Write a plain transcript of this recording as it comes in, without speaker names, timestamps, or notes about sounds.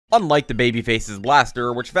Unlike the Babyface's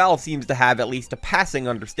blaster, which Valve seems to have at least a passing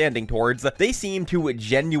understanding towards, they seem to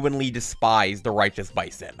genuinely despise the Righteous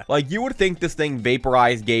Bison. Like, you would think this thing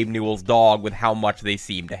vaporized Gabe Newell's dog with how much they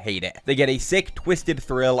seem to hate it. They get a sick, twisted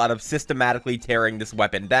thrill out of systematically tearing this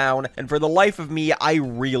weapon down, and for the life of me, I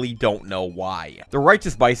really don't know why. The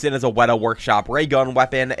Righteous Bison is a Weta Workshop ray gun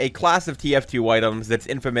weapon, a class of TF2 items that's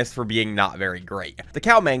infamous for being not very great. The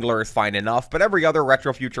Cow Mangler is fine enough, but every other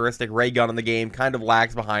retro-futuristic ray gun in the game kind of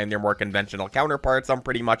lags behind their more conventional counterparts on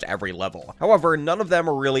pretty much every level. However, none of them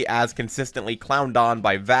are really as consistently clowned on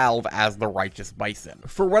by Valve as the Righteous Bison.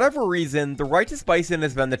 For whatever reason, the Righteous Bison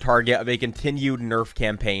has been the target of a continued nerf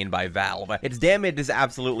campaign by Valve. Its damage is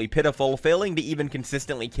absolutely pitiful, failing to even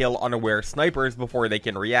consistently kill unaware snipers before they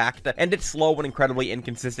can react, and its slow and incredibly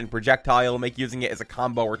inconsistent projectile make using it as a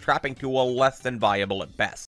combo or trapping tool less than viable at best.